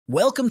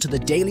Welcome to the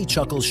Daily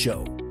Chuckles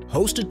show,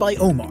 hosted by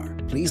Omar.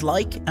 Please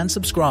like and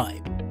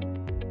subscribe.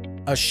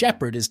 A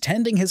shepherd is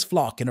tending his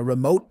flock in a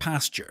remote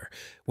pasture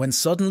when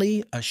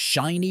suddenly a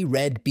shiny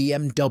red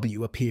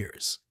BMW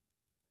appears.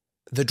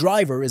 The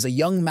driver is a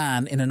young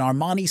man in an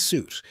Armani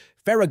suit,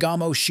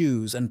 Ferragamo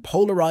shoes and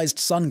polarized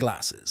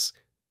sunglasses.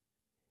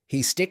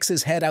 He sticks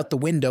his head out the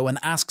window and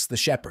asks the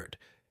shepherd,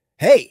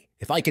 "Hey,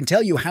 if I can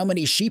tell you how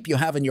many sheep you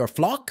have in your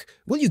flock,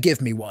 will you give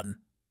me one?"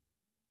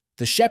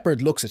 The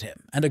shepherd looks at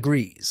him and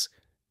agrees.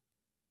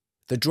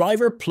 The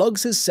driver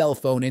plugs his cell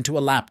phone into a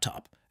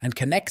laptop and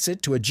connects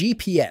it to a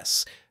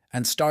GPS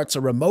and starts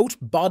a remote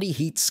body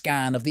heat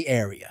scan of the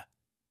area.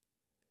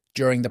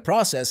 During the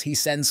process, he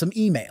sends some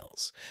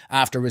emails.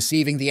 After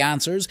receiving the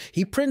answers,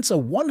 he prints a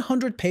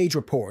 100-page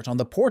report on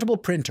the portable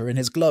printer in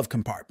his glove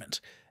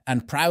compartment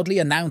and proudly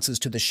announces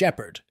to the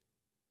shepherd,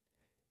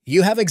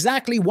 "You have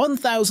exactly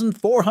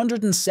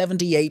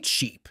 1,478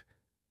 sheep."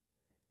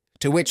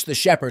 To which the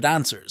shepherd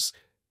answers,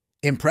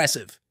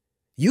 "Impressive.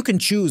 You can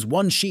choose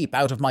one sheep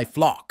out of my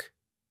flock."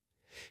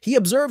 He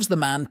observes the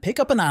man pick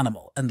up an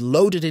animal and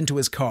load it into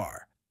his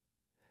car.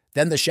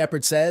 Then the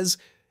shepherd says,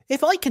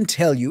 "If I can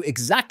tell you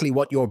exactly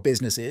what your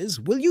business is,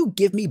 will you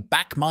give me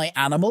back my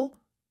animal?"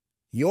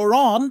 "You're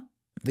on,"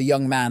 the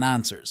young man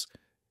answers.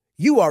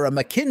 "You are a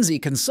McKinsey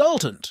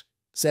consultant,"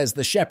 says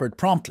the shepherd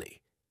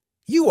promptly.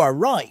 "You are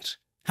right.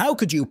 How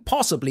could you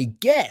possibly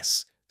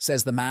guess?"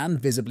 says the man,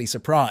 visibly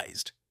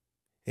surprised.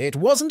 "It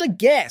wasn't a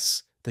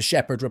guess," the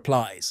shepherd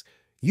replies.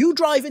 "You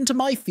drive into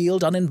my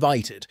field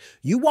uninvited.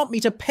 You want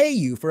me to pay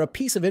you for a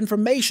piece of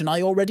information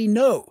I already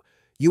know.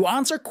 You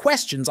answer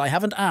questions I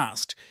haven't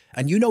asked,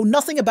 and you know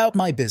nothing about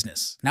my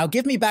business. Now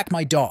give me back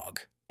my dog."